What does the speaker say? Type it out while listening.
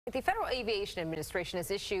The Federal Aviation Administration has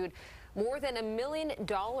issued more than $1 million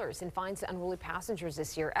in fines to unruly passengers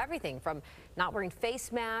this year. Everything from not wearing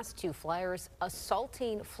face masks to flyers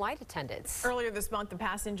assaulting flight attendants. Earlier this month, the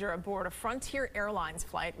passenger aboard a Frontier Airlines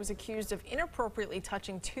flight was accused of inappropriately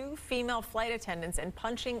touching two female flight attendants and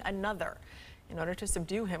punching another. In order to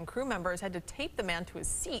subdue him, crew members had to tape the man to his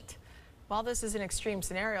seat. While this is an extreme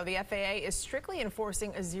scenario, the FAA is strictly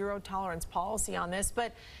enforcing a zero-tolerance policy on this.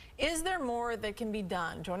 But is there more that can be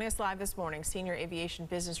done? Joining us live this morning, senior aviation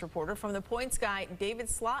business reporter from The Points Guy, David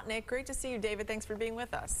Slotnik. Great to see you, David. Thanks for being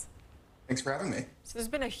with us. Thanks for having me. So there's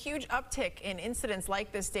been a huge uptick in incidents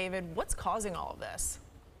like this, David. What's causing all of this?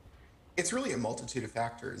 It's really a multitude of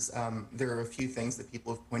factors. There are a few things that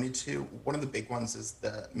people have pointed to. One of the big ones is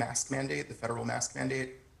the mask mandate, the federal mask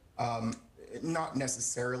mandate. Not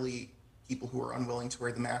necessarily people who are unwilling to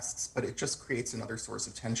wear the masks, but it just creates another source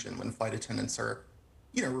of tension when flight attendants are,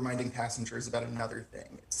 reminding passengers about another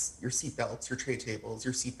thing. It's your seat belts, your tray tables,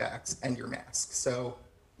 your seat backs, and your mask. So,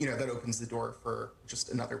 that opens the door for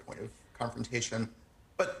just another point of confrontation.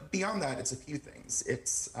 But beyond that, it's a few things.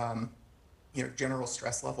 It's, general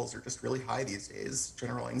stress levels are just really high these days.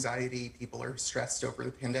 General anxiety, people are stressed over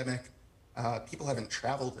the pandemic. People haven't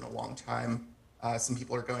traveled in a long time. Some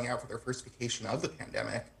people are going out for their first vacation of the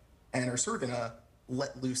pandemic and are sort of in a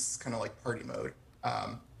let loose kind of like party mode.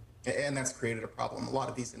 And that's created a problem. A lot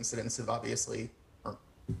of these incidents have obviously, or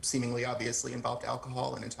seemingly obviously, involved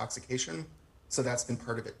alcohol and intoxication. So that's been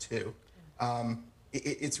part of it too.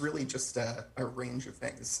 It's really just a range of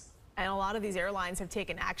things. And a lot of these airlines have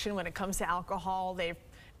taken action when it comes to alcohol. They've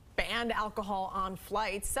banned alcohol on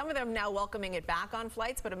flights. Some of them now welcoming it back on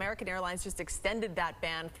flights, but American Airlines just extended that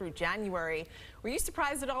ban through January. Were you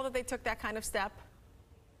surprised at all that they took that kind of step?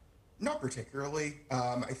 Not particularly.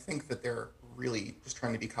 I think that they're really just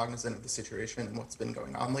trying to be cognizant of the situation and what's been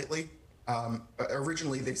going on lately.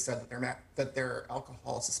 Originally, they said that their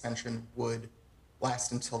alcohol suspension would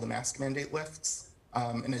last until the mask mandate lifts.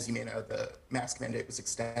 And as you may know, the mask mandate was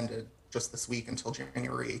extended just this week until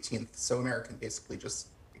January 18th. So American basically just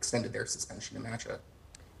extended their suspension to match it.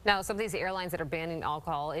 Now, some of these airlines that are banning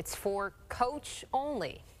alcohol, it's for coach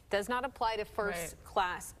only. Does not apply to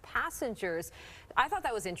first-class passengers. I thought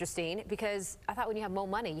that was interesting because I thought when you have more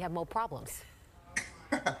money, you have more problems.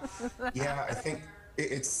 Yeah, I think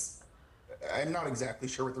I'm not exactly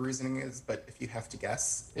sure what the reasoning is, but if you have to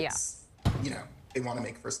guess, it's, they want to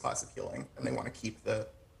make first class appealing and they want to keep the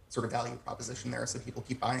sort of value proposition there so people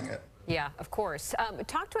keep buying it. Yeah, of course.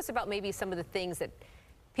 Talk to us about maybe some of the things that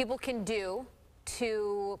people can do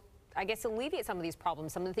to, I guess, alleviate some of these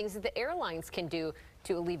problems, some of the things that the airlines can do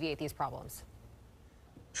to alleviate these problems.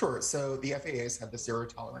 Sure. So the FAA has had the zero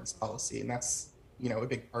tolerance policy, and that's, a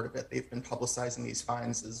big part of it. They've been publicizing these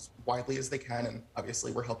fines as widely as they can, and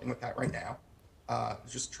obviously we're helping with that right now.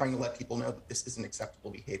 Just trying to let people know that this isn't acceptable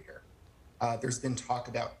behavior. There's been talk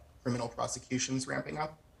about criminal prosecutions ramping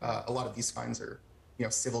up. A lot of these fines are,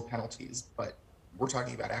 civil penalties, but we're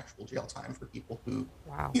talking about actual jail time for people who,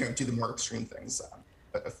 do the more extreme things.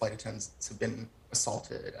 Flight attendants have been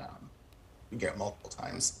assaulted, multiple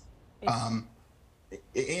times.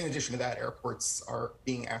 In addition to that, airports are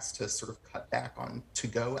being asked to sort of cut back on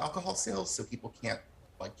to-go alcohol sales, so people can't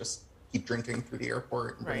just keep drinking through the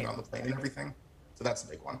airport and bring it on the plane and everything. So that's a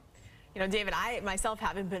big one. David, I myself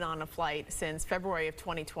haven't been on a flight since February of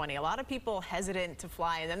 2020. A lot of people hesitant to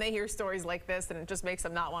fly, and then they hear stories like this, and it just makes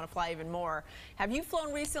them not want to fly even more. Have you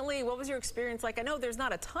flown recently? What was your experience like? I know there's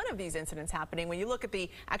not a ton of these incidents happening. When you look at the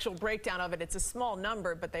actual breakdown of it, it's a small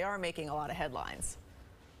number, but they are making a lot of headlines.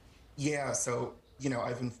 Yeah, so,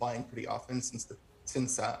 I've been flying pretty often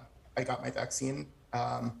since I got my vaccine.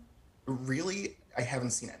 Really, I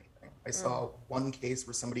haven't seen anything. I saw one case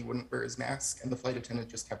where somebody wouldn't wear his mask and the flight attendant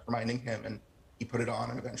just kept reminding him and he put it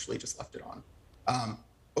on and eventually just left it on.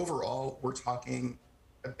 Overall, we're talking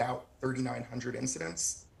about 3,900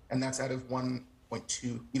 incidents, and that's out of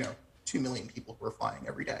 1.2, 2 million people who are flying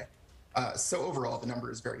every day. So overall, the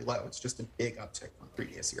number is very low. It's just a big uptick from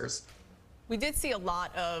previous years. We did see a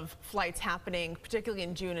lot of flights happening, particularly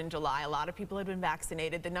in June and July. A lot of people had been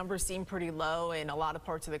vaccinated. The numbers seem pretty low in a lot of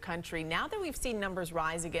parts of the country. Now that we've seen numbers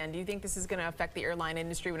rise again, do you think this is going to affect the airline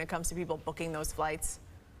industry when it comes to people booking those flights?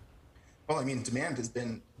 Well, demand has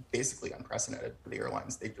been basically unprecedented for the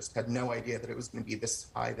airlines. They just had no idea that it was going to be this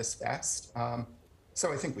high, this fast.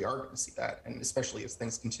 So I think we are going to see that, and especially as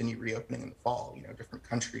things continue reopening in the fall, different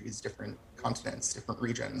countries, different continents, different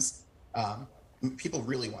regions. People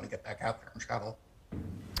really want to get back out there and travel.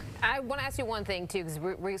 I want to ask you one thing, too, because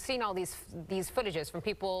we're seeing all these footages from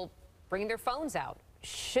people bringing their phones out.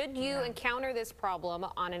 Should you encounter this problem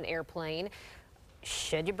on an airplane,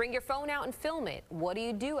 should you bring your phone out and film it? What do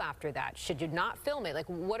you do after that? Should you not film it? Like,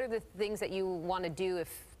 what are the things that you want to do if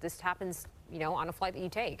this happens, you know, on a flight that you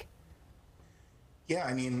take? Yeah,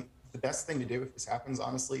 I mean, the best thing to do if this happens,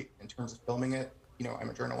 honestly, in terms of filming it, you know, I'm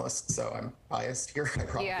a journalist, so I'm biased here. I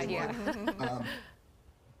probably would.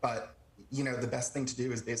 But, you know, the best thing to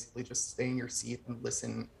do is basically just stay in your seat and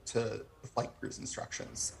listen to the flight crew's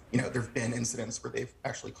instructions. You know, there have been incidents where they've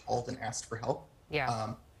actually called and asked for help.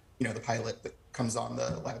 Yeah. You know, the pilot that comes on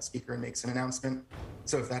the loudspeaker and makes an announcement.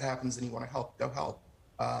 So if that happens and you want to help, go help.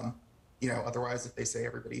 You know, otherwise, if they say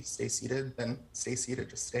everybody stay seated, then stay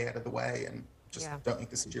seated, just stay out of the way and just don't make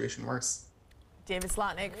the situation worse. David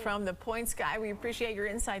Slotnik from The Points Guy, we appreciate your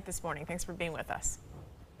insight this morning. Thanks for being with us.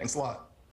 Thanks a lot.